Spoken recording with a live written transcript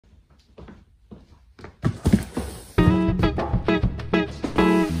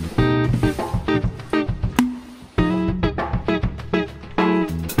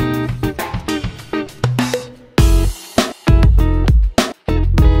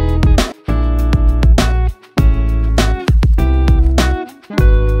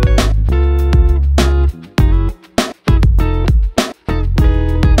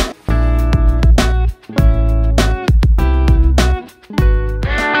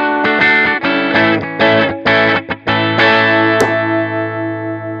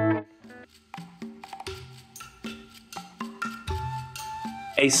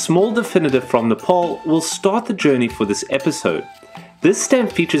small definitive from Nepal will start the journey for this episode. This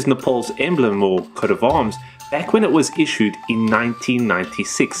stamp features Nepal's emblem or coat of arms back when it was issued in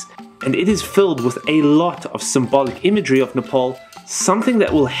 1996, and it is filled with a lot of symbolic imagery of Nepal, something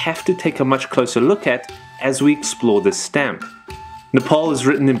that we'll have to take a much closer look at as we explore this stamp. Nepal is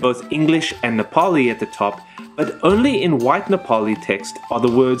written in both English and Nepali at the top, but only in white Nepali text are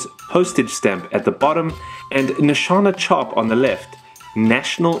the words postage stamp at the bottom and Nishana Chop on the left,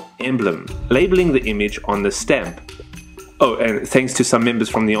 national emblem, labeling the image on the stamp. Oh, and thanks to some members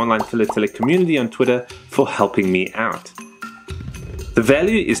from the online philatelic community on Twitter for helping me out. The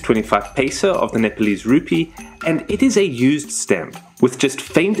value is 25 paisa of the Nepalese rupee, and it is a used stamp with just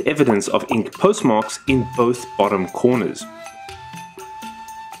faint evidence of ink postmarks in both bottom corners.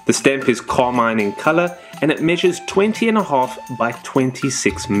 The stamp is carmine in color and it measures 20.5 by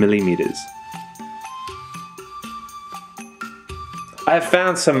 26 millimeters. I have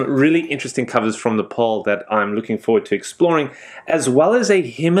found some really interesting covers from Nepal that I'm looking forward to exploring, as well as a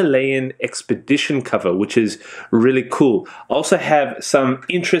Himalayan expedition cover, which is really cool. I also have some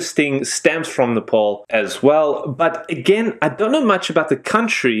interesting stamps from Nepal as well, but again, I don't know much about the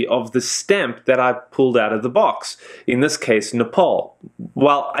country of the stamp that I pulled out of the box, in this case Nepal.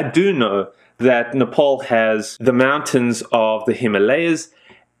 Well, I do know that Nepal has the mountains of the Himalayas,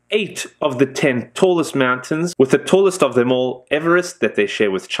 8 of the 10 tallest mountains, with the tallest of them all, Everest, that they share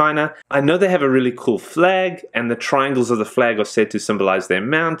with China. I know they have a really cool flag, and the triangles of the flag are said to symbolize their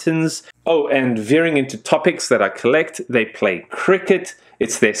mountains. Oh, and veering into topics that I collect, they play cricket.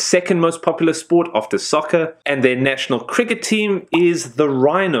 It's their second most popular sport after soccer, and their national cricket team is the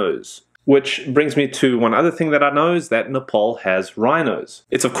Rhinos. Which brings me to one other thing that I know is that Nepal has rhinos.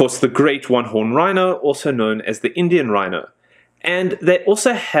 It's of course the great one-horned rhino, also known as the Indian rhino. And they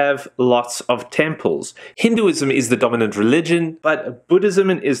also have lots of temples. Hinduism is the dominant religion, but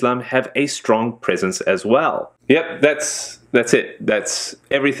Buddhism and Islam have a strong presence as well. Yep, that's it. That's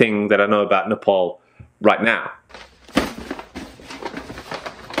everything that I know about Nepal right now.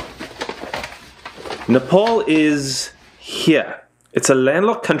 Nepal is here. It's a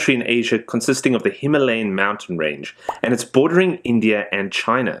landlocked country in Asia consisting of the Himalayan mountain range, and it's bordering India and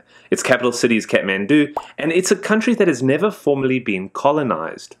China. Its capital city is Kathmandu, and it's a country that has never formally been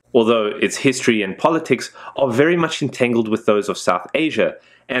colonized, although its history and politics are very much entangled with those of South Asia,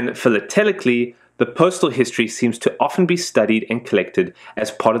 and philatelically, the postal history seems to often be studied and collected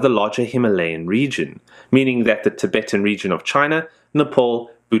as part of the larger Himalayan region, meaning that the Tibetan region of China,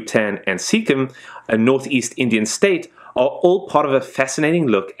 Nepal, Bhutan, and Sikkim, a northeast Indian state, are all part of a fascinating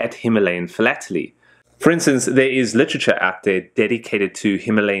look at Himalayan philately. For instance, there is literature out there dedicated to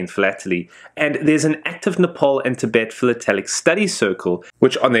Himalayan philately, and there's an active Nepal and Tibet philatelic study circle,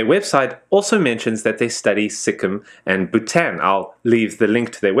 which on their website also mentions that they study Sikkim and Bhutan. I'll leave the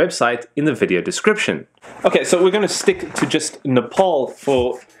link to their website in the video description. Okay, so we're going to stick to just Nepal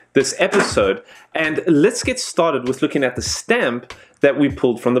for this episode, and let's get started with looking at the stamp that we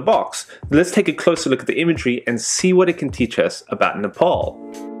pulled from the box. Let's take a closer look at the imagery and see what it can teach us about Nepal.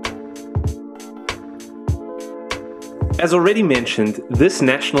 As already mentioned, this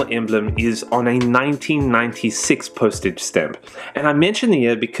national emblem is on a 1996 postage stamp, and I mention the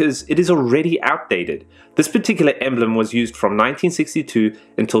year because it is already outdated. This particular emblem was used from 1962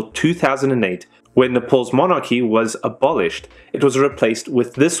 until 2008, when Nepal's monarchy was abolished. It was replaced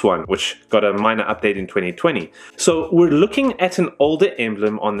with this one, which got a minor update in 2020. So we're looking at an older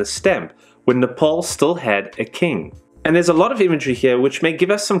emblem on the stamp, when Nepal still had a king. And there's a lot of imagery here which may give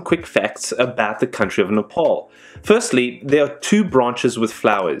us some quick facts about the country of Nepal. Firstly, there are 2 branches with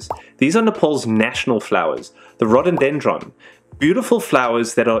flowers. These are Nepal's national flowers, the rhododendron. Beautiful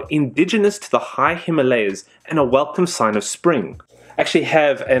flowers that are indigenous to the high Himalayas and a welcome sign of spring. I actually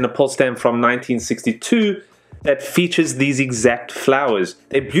have a Nepal stamp from 1962 that features these exact flowers.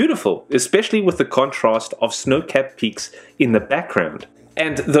 They're beautiful, especially with the contrast of snow-capped peaks in the background.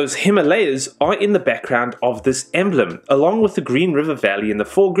 And those Himalayas are in the background of this emblem, along with the Green River Valley in the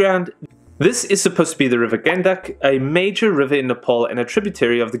foreground. This is supposed to be the River Gandak, a major river in Nepal and a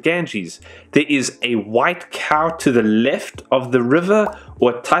tributary of the Ganges. There is a white cow to the left of the river,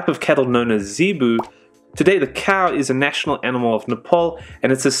 or a type of cattle known as zebu. Today the cow is a national animal of Nepal,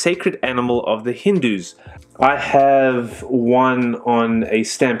 and it's a sacred animal of the Hindus. I have one on a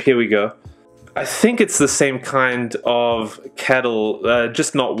stamp, here we go. I think it's the same kind of cattle,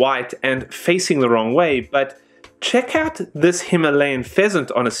 just not white and facing the wrong way, but check out this Himalayan pheasant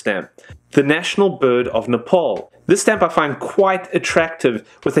on a stamp, the national bird of Nepal. This stamp I find quite attractive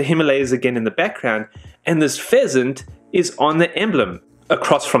with the Himalayas again in the background, and this pheasant is on the emblem,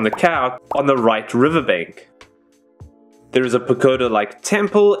 across from the cow on the right riverbank. There is a pagoda-like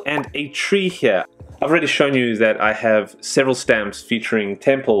temple and a tree here. I've already shown you that I have several stamps featuring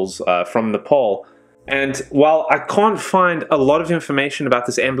temples from Nepal. And while I can't find a lot of information about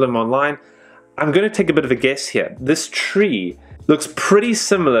this emblem online, I'm going to take a bit of a guess here. This tree looks pretty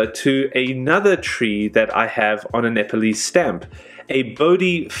similar to another tree that I have on a Nepalese stamp, a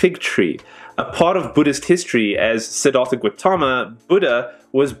Bodhi fig tree. A part of Buddhist history, as Siddhartha Gautama, Buddha,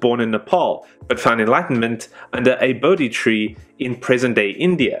 was born in Nepal, but found enlightenment under a Bodhi tree in present-day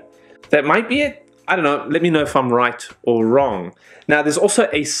India. That might be it. I don't know, let me know if I'm right or wrong. Now, there's also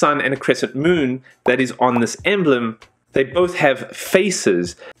a sun and a crescent moon that is on this emblem. They both have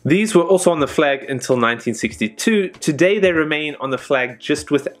faces. These were also on the flag until 1962. Today they remain on the flag just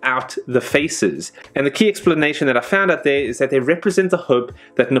without the faces. And the key explanation that I found out there is that they represent the hope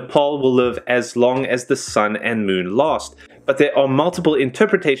that Nepal will live as long as the sun and moon last. But there are multiple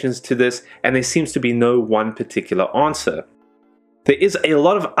interpretations to this, and there seems to be no one particular answer. There is a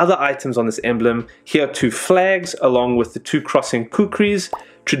lot of other items on this emblem. Here are 2 flags along with the 2 crossing kukris,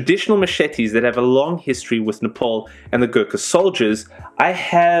 traditional machetes that have a long history with Nepal and the Gurkha soldiers. I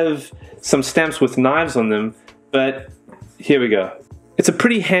have some stamps with knives on them, but here we go. It's a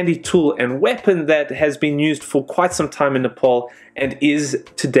pretty handy tool and weapon that has been used for quite some time in Nepal and is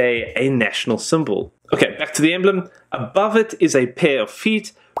today a national symbol. Okay, back to the emblem. Above it is a pair of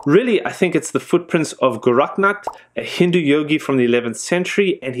feet. Really, I think it's the footprints of Goraknath, a Hindu yogi from the 11th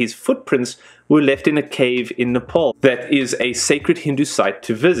century, and his footprints were left in a cave in Nepal that is a sacred Hindu site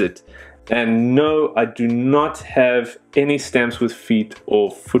to visit. And no, I do not have any stamps with feet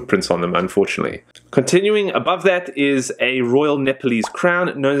or footprints on them, unfortunately. Continuing, above that is a royal Nepalese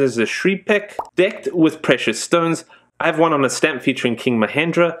crown known as a Shripek, decked with precious stones. I have one on a stamp featuring King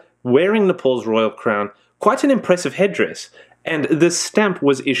Mahendra wearing Nepal's royal crown. Quite an impressive headdress. And this stamp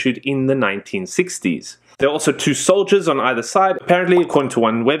was issued in the 1960s. There are also 2 soldiers on either side. Apparently, according to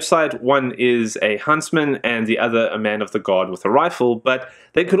one website, one is a huntsman and the other a man of the guard with a rifle, but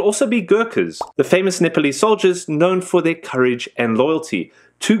they could also be Gurkhas, the famous Nepalese soldiers known for their courage and loyalty,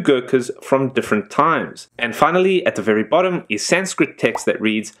 2 Gurkhas from different times. And finally, at the very bottom is Sanskrit text that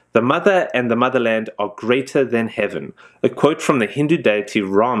reads, "The mother and the motherland are greater than heaven," a quote from the Hindu deity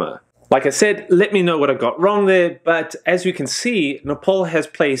Rama. Like I said, let me know what I got wrong there, but as you can see, Nepal has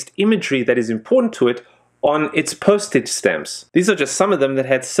placed imagery that is important to it on its postage stamps. These are just some of them that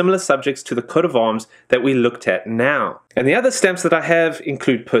had similar subjects to the coat of arms that we looked at now. And the other stamps that I have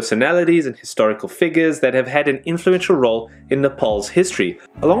include personalities and historical figures that have had an influential role in Nepal's history,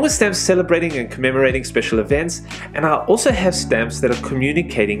 along with stamps celebrating and commemorating special events, and I also have stamps that are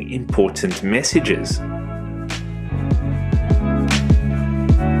communicating important messages.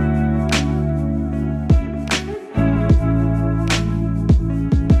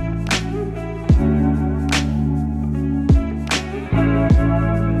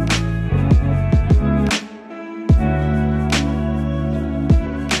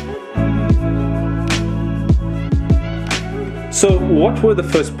 So what were the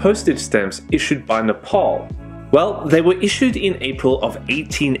first postage stamps issued by Nepal? Well, they were issued in April of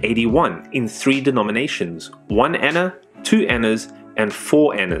 1881 in 3 denominations, 1 anna, 2 annas, and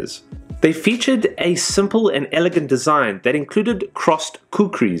 4 annas. They featured a simple and elegant design that included crossed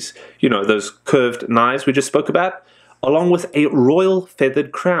kukris, you know, those curved knives we just spoke about, along with a royal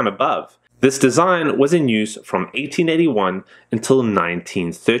feathered crown above. This design was in use from 1881 until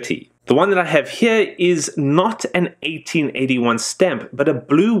 1930. The one that I have here is not an 1881 stamp, but a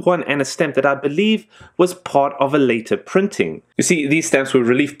blue 1 anna stamp that I believe was part of a later printing. You see, these stamps were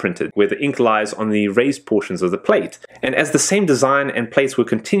relief printed, where the ink lies on the raised portions of the plate. And as the same design and plates were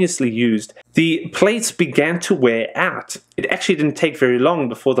continuously used, the plates began to wear out. It actually didn't take very long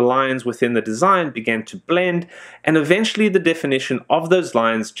before the lines within the design began to blend, and eventually the definition of those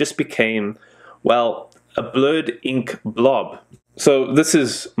lines just became, well, a blurred ink blob. So this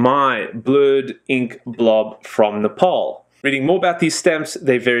is my blurred ink blob from Nepal. Reading more about these stamps,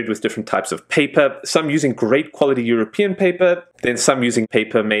 they varied with different types of paper, some using great quality European paper, then some using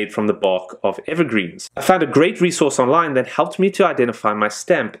paper made from the bark of evergreens. I found a great resource online that helped me to identify my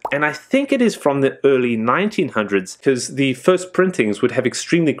stamp, and I think it is from the early 1900s, because the first printings would have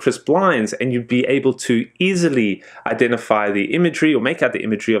extremely crisp lines and you'd be able to easily identify the imagery or make out the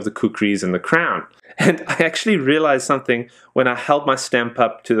imagery of the kukris and the crown. And I actually realized something when I held my stamp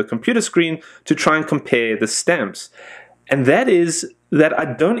up to the computer screen to try and compare the stamps. And that is that I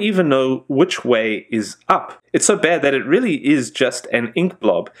don't even know which way is up. It's so bad that it really is just an ink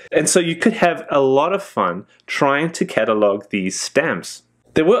blob. And so you could have a lot of fun trying to catalog these stamps.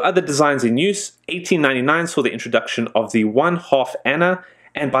 There were other designs in use. 1899 saw the introduction of the 1/2 anna,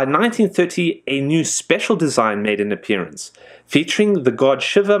 and by 1930 a new special design made an appearance, featuring the god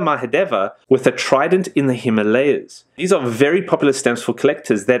Shiva Mahadeva with a trident in the Himalayas. These are very popular stamps for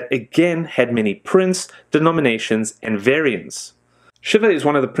collectors that again had many prints, denominations, and variants. Shiva is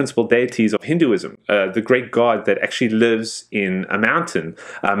one of the principal deities of Hinduism, the great god that actually lives in a mountain,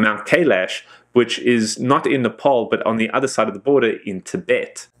 Mount Kailash, which is not in Nepal but on the other side of the border in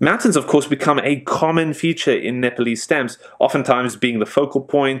Tibet. Mountains, of course, become a common feature in Nepalese stamps, oftentimes being the focal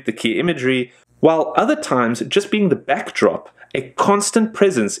point, the key imagery, while other times just being the backdrop, a constant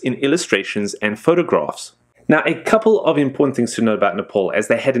presence in illustrations and photographs. Now, a couple of important things to know about Nepal as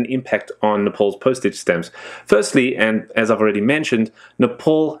they had an impact on Nepal's postage stamps. Firstly, and as I've already mentioned,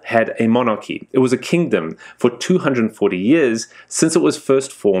 Nepal had a monarchy. It was a kingdom for 240 years since it was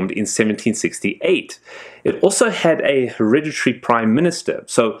first formed in 1768. It also had a hereditary prime minister,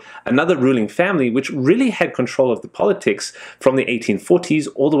 so another ruling family which really had control of the politics from the 1840s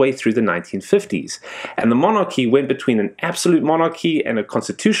all the way through the 1950s. And the monarchy went between an absolute monarchy and a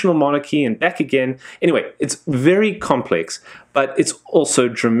constitutional monarchy and back again. Anyway, it's very complex, but it's also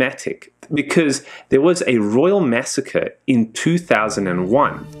dramatic because there was a royal massacre in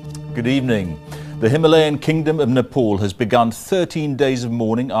 2001. Good evening. The Himalayan kingdom of Nepal has begun 13 days of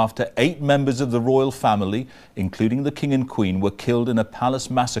mourning after 8 members of the royal family, including the king and queen, were killed in a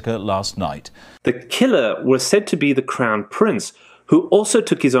palace massacre last night. The killer was said to be the crown prince, who also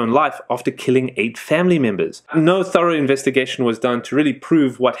took his own life after killing 8 family members. No thorough investigation was done to really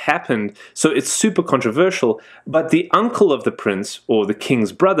prove what happened, so it's super controversial, but the uncle of the prince, or the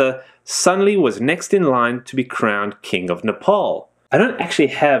king's brother, suddenly was next in line to be crowned king of Nepal. I don't actually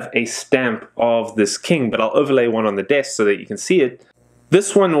have a stamp of this king, but I'll overlay one on the desk so that you can see it.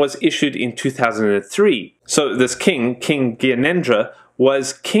 This one was issued in 2003. So this king, King Gyanendra,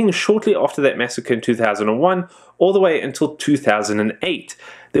 was king shortly after that massacre in 2001, all the way until 2008.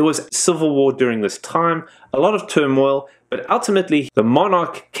 There was civil war during this time, a lot of turmoil, but ultimately the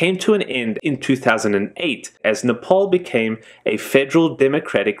monarch came to an end in 2008 as Nepal became a federal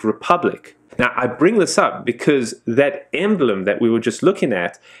democratic republic. Now, I bring this up because that emblem that we were just looking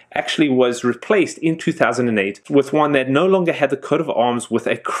at actually was replaced in 2008 with one that no longer had the coat of arms with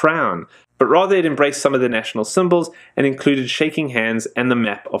a crown, but rather it embraced some of the national symbols and included shaking hands and the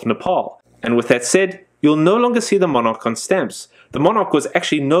map of Nepal. And with that said, you'll no longer see the monarch on stamps. The monarch was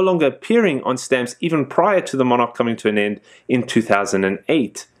actually no longer appearing on stamps even prior to the monarch coming to an end in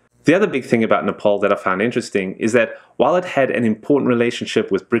 2008. The other big thing about Nepal that I found interesting is that while it had an important relationship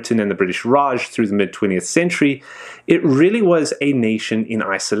with Britain and the British Raj through the mid-20th century, it really was a nation in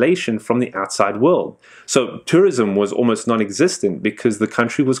isolation from the outside world. So tourism was almost non-existent because the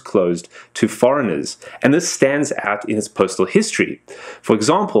country was closed to foreigners, and this stands out in its postal history. For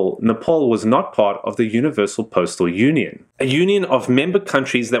example, Nepal was not part of the Universal Postal Union, a union of member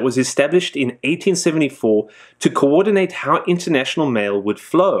countries that was established in 1874 to coordinate how international mail would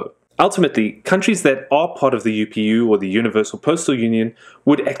flow. Ultimately, countries that are part of the UPU or the Universal Postal Union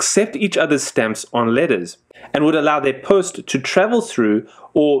would accept each other's stamps on letters and would allow their post to travel through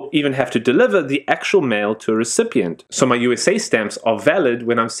or even have to deliver the actual mail to a recipient. So my USA stamps are valid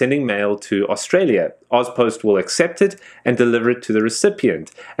when I'm sending mail to Australia. Ozpost will accept it and deliver it to the recipient.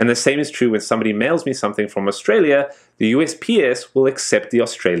 And the same is true when somebody mails me something from Australia, the USPS will accept the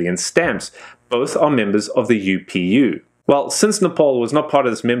Australian stamps. Both are members of the UPU. Well, since Nepal was not part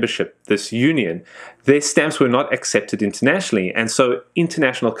of this membership, this union, their stamps were not accepted internationally, and so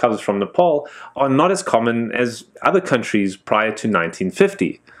international covers from Nepal are not as common as other countries prior to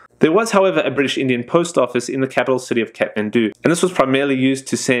 1950. There was, however, a British Indian post office in the capital city of Kathmandu, and this was primarily used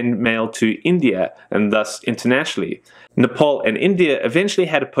to send mail to India and thus internationally. Nepal and India eventually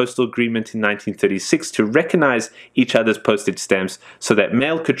had a postal agreement in 1936 to recognize each other's postage stamps so that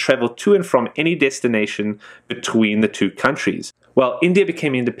mail could travel to and from any destination between the two countries. Well, India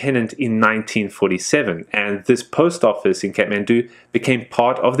became independent in 1947, and this post office in Kathmandu became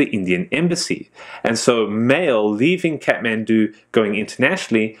part of the Indian embassy. And so mail leaving Kathmandu going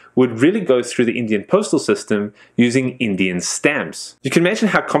internationally would really go through the Indian postal system using Indian stamps. You can imagine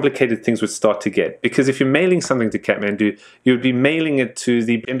how complicated things would start to get, because if you're mailing something to Kathmandu, you would be mailing it to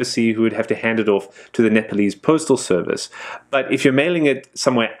the embassy who would have to hand it off to the Nepalese postal service. But if you're mailing it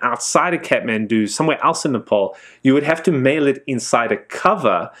somewhere outside of Kathmandu, somewhere else in Nepal, you would have to mail it inside a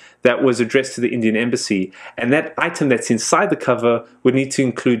cover that was addressed to the Indian embassy, and that item that's inside the cover would need to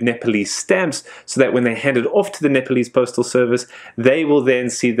include Nepalese stamps so that when they hand it off to the Nepalese postal service, they will then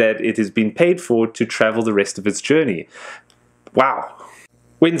see that it has been paid for to travel the rest of its journey. Wow.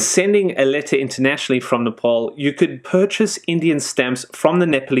 When sending a letter internationally from Nepal, you could purchase Indian stamps from the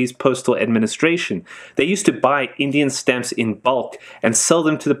Nepalese Postal Administration. They used to buy Indian stamps in bulk and sell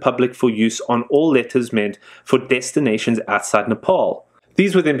them to the public for use on all letters meant for destinations outside Nepal.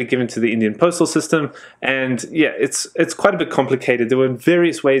 These would then be given to the Indian postal system, and yeah, it's quite a bit complicated. There were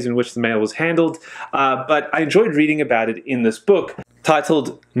various ways in which the mail was handled, but I enjoyed reading about it in this book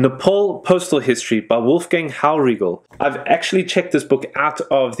titled Nepal Postal History by Wolfgang Hellrigl. I've actually checked this book out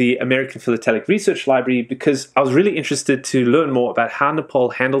of the American Philatelic Research Library because I was really interested to learn more about how Nepal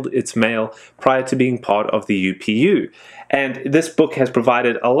handled its mail prior to being part of the UPU. And this book has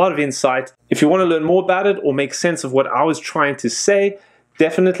provided a lot of insight. If you want to learn more about it or make sense of what I was trying to say,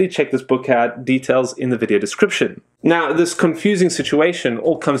 definitely check this book out, details in the video description. Now, this confusing situation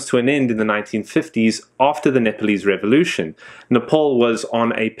all comes to an end in the 1950s after the Nepalese Revolution. Nepal was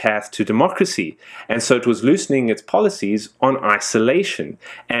on a path to democracy, and so it was loosening its policies on isolation,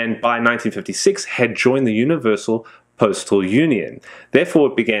 and by 1956 had joined the Universal Postal Union. Therefore,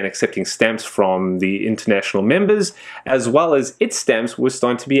 it began accepting stamps from the international members, as well as its stamps were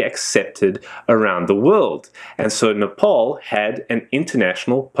starting to be accepted around the world. And so Nepal had an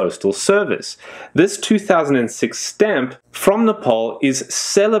international postal service. This 2006 stamp from Nepal is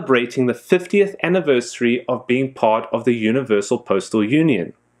celebrating the 50th anniversary of being part of the Universal Postal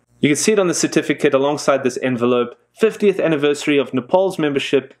Union. You can see it on the certificate alongside this envelope, 50th anniversary of Nepal's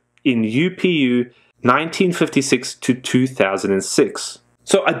membership in UPU 1956 to 2006.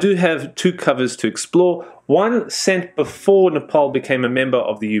 So I do have two covers to explore, one sent before Nepal became a member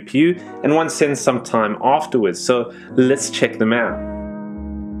of the UPU and one sent some time afterwards, so let's check them out.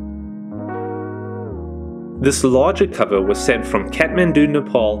 This larger cover was sent from Kathmandu,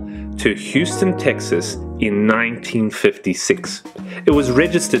 Nepal to Houston, Texas in 1956. It was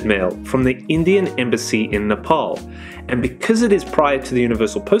registered mail from the Indian Embassy in Nepal, and because it is prior to the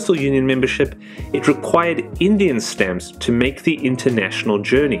Universal Postal Union membership, it required Indian stamps to make the international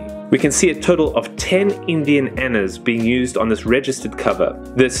journey. We can see a total of 10 Indian annas being used on this registered cover,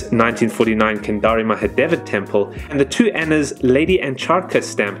 this 1949 Kendari Mahadeva temple, and the 2 annas Lady Ancharka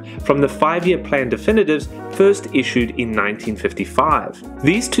stamp from the 5-year plan definitives first issued in 1955.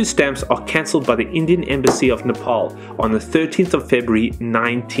 These 2 stamps are cancelled by the Indian Embassy of Nepal on the 13th of February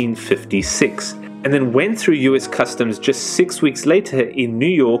 1956, and then went through US Customs just 6 weeks later in New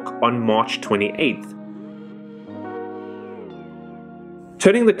York on March 28th.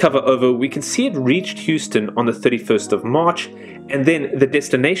 Turning the cover over, we can see it reached Houston on the 31st of March, and then the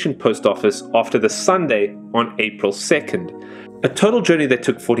destination post office after the Sunday on April 2nd. A total journey that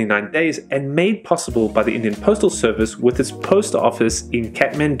took 49 days and made possible by the Indian Postal Service with its post office in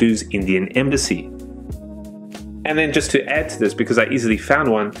Kathmandu's Indian Embassy. And then just to add to this, because I easily found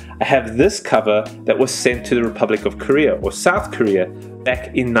one, I have this cover that was sent to the Republic of Korea, or South Korea, back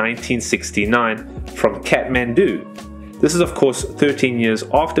in 1969 from Kathmandu. This is of course 13 years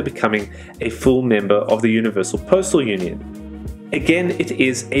after becoming a full member of the Universal Postal Union. Again, it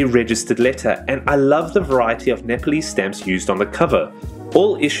is a registered letter, and I love the variety of Nepalese stamps used on the cover,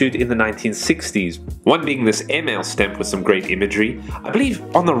 all issued in the 1960s, one being this airmail stamp with some great imagery. I believe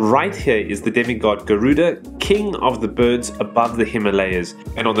on the right here is the demigod Garuda, king of the birds above the Himalayas,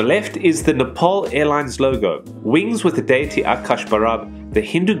 and on the left is the Nepal Airlines logo, wings with the deity Akash Barab, the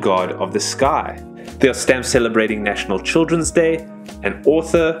Hindu god of the sky. There are stamps celebrating National Children's Day, an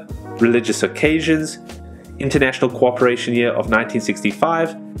author, religious occasions, International Cooperation Year of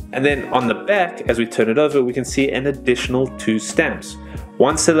 1965, and then on the back, as we turn it over, we can see an additional 2 stamps,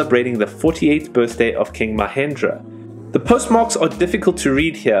 one celebrating the 48th birthday of King Mahendra. The postmarks are difficult to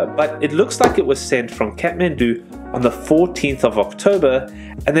read here, but it looks like it was sent from Kathmandu on the 14th of October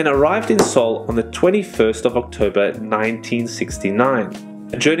and then arrived in Seoul on the 21st of October 1969,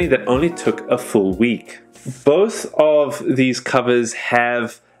 a journey that only took a full week. Both of these covers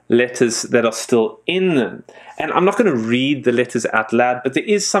have letters that are still in them. And I'm not going to read the letters out loud, but there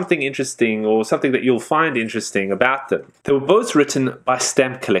is something interesting, or something that you'll find interesting about them. They were both written by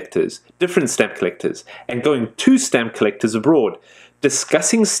stamp collectors, different stamp collectors, and going to stamp collectors abroad,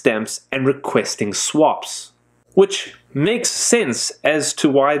 discussing stamps and requesting swaps. Which makes sense as to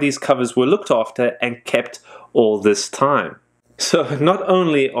why these covers were looked after and kept all this time. So not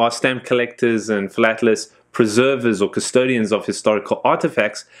only are stamp collectors and philatelists preservers or custodians of historical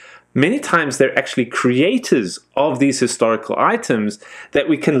artifacts, many times they're actually creators of these historical items that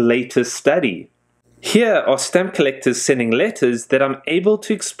we can later study. Here are stamp collectors sending letters that I'm able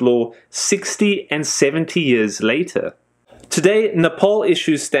to explore 60 and 70 years later. Today, Nepal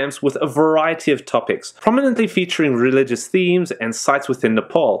issues stamps with a variety of topics, prominently featuring religious themes and sites within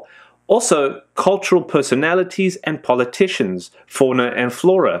Nepal, Also, cultural personalities and politicians, fauna and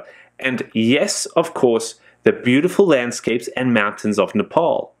flora, and yes, of course, the beautiful landscapes and mountains of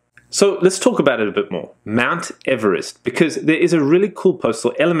Nepal. So let's talk about it a bit more. Mount Everest, because there is a really cool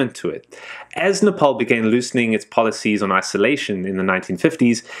postal element to it. As Nepal began loosening its policies on isolation in the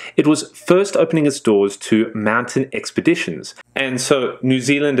 1950s, it was first opening its doors to mountain expeditions. And so New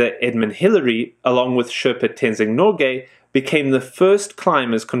Zealander Edmund Hillary, along with Sherpa Tenzing Norgay, became the first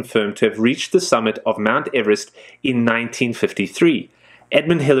climbers confirmed to have reached the summit of Mount Everest in 1953.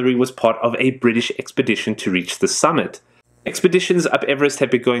 Edmund Hillary was part of a British expedition to reach the summit. Expeditions up Everest had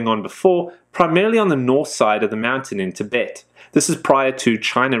been going on before, primarily on the north side of the mountain in Tibet. This is prior to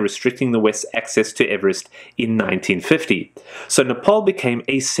China restricting the West's access to Everest in 1950. So Nepal became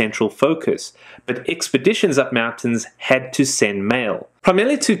a central focus, but expeditions up mountains had to send mail.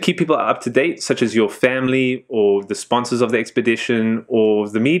 Primarily to keep people up to date, such as your family or the sponsors of the expedition or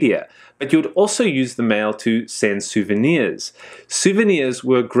the media. But you would also use the mail to send souvenirs. Souvenirs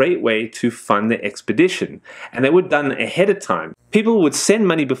were a great way to fund the expedition, and they were done ahead of time. People would send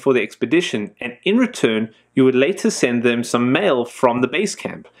money before the expedition, and in return, you would later send them some mail from the base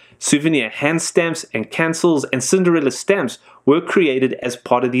camp. Souvenir hand stamps and cancels and Cinderella stamps were created as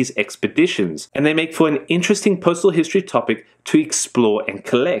part of these expeditions, and they make for an interesting postal history topic to explore and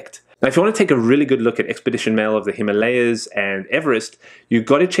collect. Now, if you want to take a really good look at expedition mail of the Himalayas and Everest, you've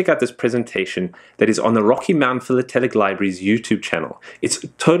got to check out this presentation that is on the Rocky Mountain Philatelic Library's YouTube channel. It's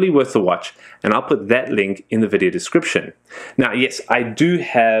totally worth the watch, and I'll put that link in the video description. Now, yes, I do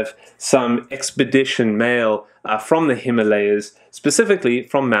have some expedition mail from the Himalayas, specifically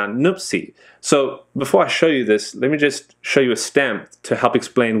from Mount Nuptse. So before I show you this, let me just show you a stamp to help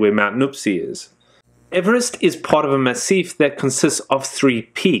explain where Mount Nuptse is. Everest is part of a massif that consists of 3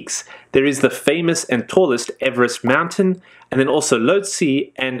 peaks. There is the famous and tallest Everest mountain, and then also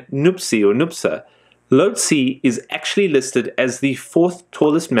Lhotse and Nuptse or Nuptse. Lhotse is actually listed as the 4th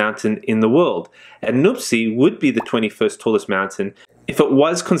tallest mountain in the world, and Nuptse would be the 21st tallest mountain if it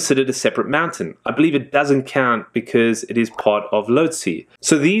was considered a separate mountain. I believe it doesn't count because it is part of Lhotse.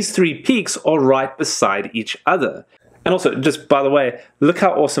 So these 3 peaks are right beside each other. And also, just by the way, look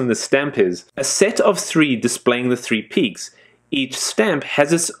how awesome this stamp is. A set of 3 displaying the 3 peaks. Each stamp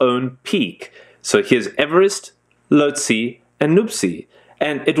has its own peak. So here's Everest, Lhotse, and Nuptse.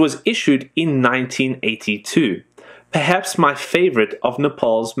 And it was issued in 1982. Perhaps my favorite of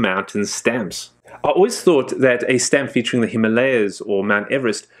Nepal's mountain stamps. I always thought that a stamp featuring the Himalayas or Mount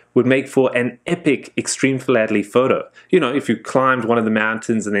Everest would make for an epic extreme philately photo. You know, if you climbed one of the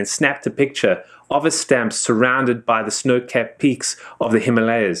mountains and then snapped a picture of a stamp surrounded by the snow-capped peaks of the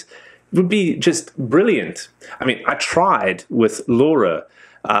Himalayas. It would be just brilliant. I mean, I tried with Laura,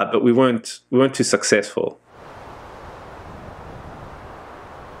 but we weren't too successful.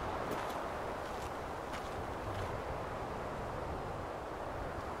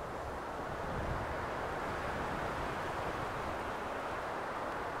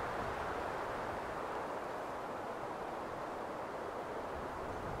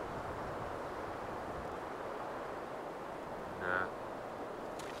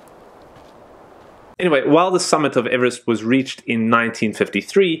 Anyway, while the summit of Everest was reached in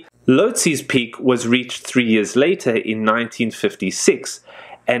 1953, Lhotse's peak was reached 3 years later in 1956,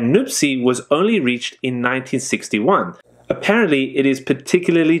 and Nuptse was only reached in 1961. Apparently, it is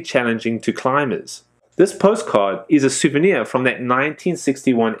particularly challenging to climbers. This postcard is a souvenir from that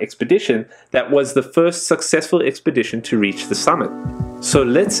 1961 expedition that was the first successful expedition to reach the summit. So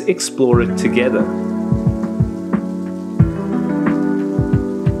let's explore it together.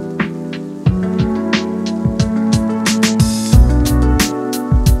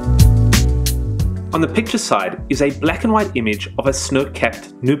 On the picture side is a black and white image of a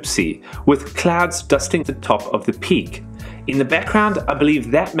snow-capped Nuptse with clouds dusting the top of the peak. In the background, I believe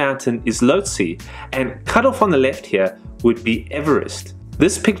that mountain is Lhotse, and cut off on the left here would be Everest.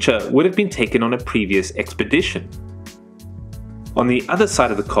 This picture would have been taken on a previous expedition. On the other side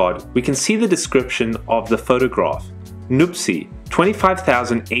of the card, we can see the description of the photograph. Nuptse,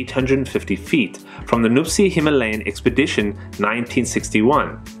 25,850 feet, from the Nuptse Himalayan Expedition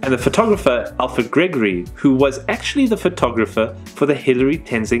 1961, and the photographer Alfred Gregory, who was actually the photographer for the Hillary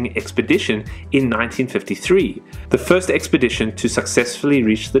Tenzing Expedition in 1953, the first expedition to successfully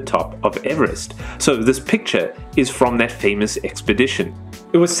reach the top of Everest. So this picture is from that famous expedition.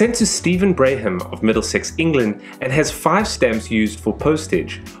 It was sent to Stephen Braham of Middlesex, England, and has 5 stamps used for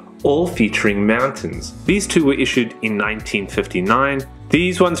postage, all featuring mountains. These 2 were issued in 1959.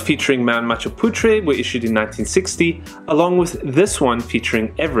 These ones featuring Mount Machu Picchu were issued in 1960, along with this one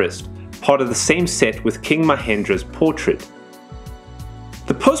featuring Everest, part of the same set with King Mahendra's portrait.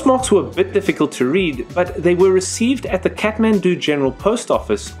 The postmarks were a bit difficult to read, but they were received at the Kathmandu General Post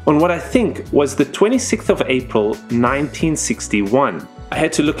Office on what I think was the 26th of April 1961. I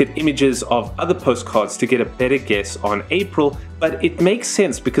had to look at images of other postcards to get a better guess on April, but it makes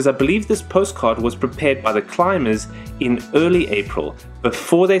sense because I believe this postcard was prepared by the climbers in early April,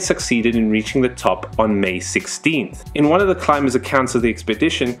 before they succeeded in reaching the top on May 16th. In one of the climbers' accounts of the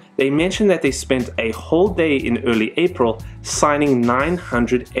expedition, they mentioned that they spent a whole day in early April signing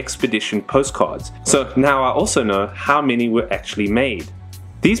 900 expedition postcards. So now I also know how many were actually made.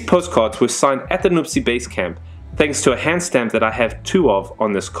 These postcards were signed at the Nuptse base camp, thanks to a hand stamp that I have two of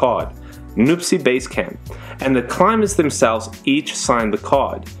on this card. Nuptse Base Camp, and the climbers themselves each signed the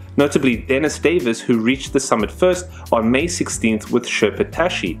card, notably Dennis Davis, who reached the summit first on May 16th with Sherpa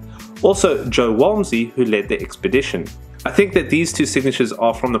Tashi, also Joe Walmsley, who led the expedition. I think that these two signatures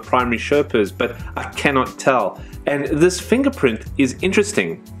are from the primary Sherpas, but I cannot tell, and this fingerprint is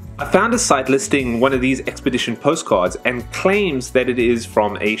interesting. I found a site listing one of these expedition postcards and claims that it is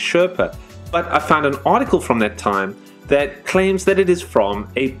from a Sherpa, but I found an article from that time that claims that it is from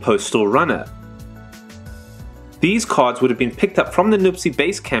a postal runner. These cards would have been picked up from the Nuptse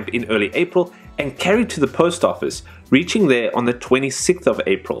base camp in early April and carried to the post office, reaching there on the 26th of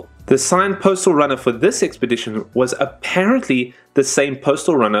April. The signed postal runner for this expedition was apparently the same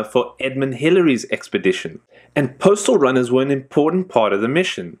postal runner for Edmund Hillary's expedition, and postal runners were an important part of the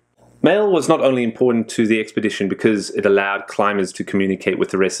mission. Mail was not only important to the expedition because it allowed climbers to communicate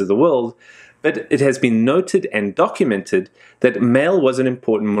with the rest of the world, but it has been noted and documented that mail was an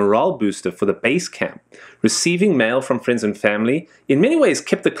important morale booster for the base camp. Receiving mail from friends and family in many ways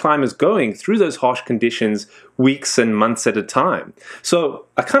kept the climbers going through those harsh conditions weeks and months at a time. So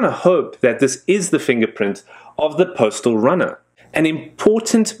I kind of hope that this is the fingerprint of the postal runner, an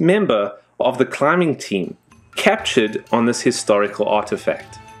important member of the climbing team captured on this historical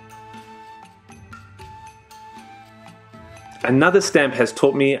artifact. Another stamp has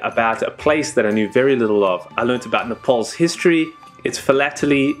taught me about a place that I knew very little of. I learned about Nepal's history, its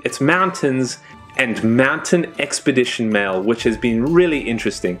philately, its mountains, and mountain expedition mail, which has been really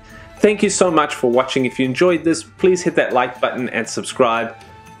interesting. Thank you so much for watching. If you enjoyed this, please hit that like button and subscribe.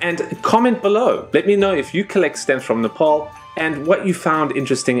 And comment below. Let me know if you collect stamps from Nepal and what you found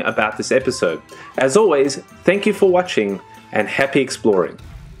interesting about this episode. As always, thank you for watching and happy exploring.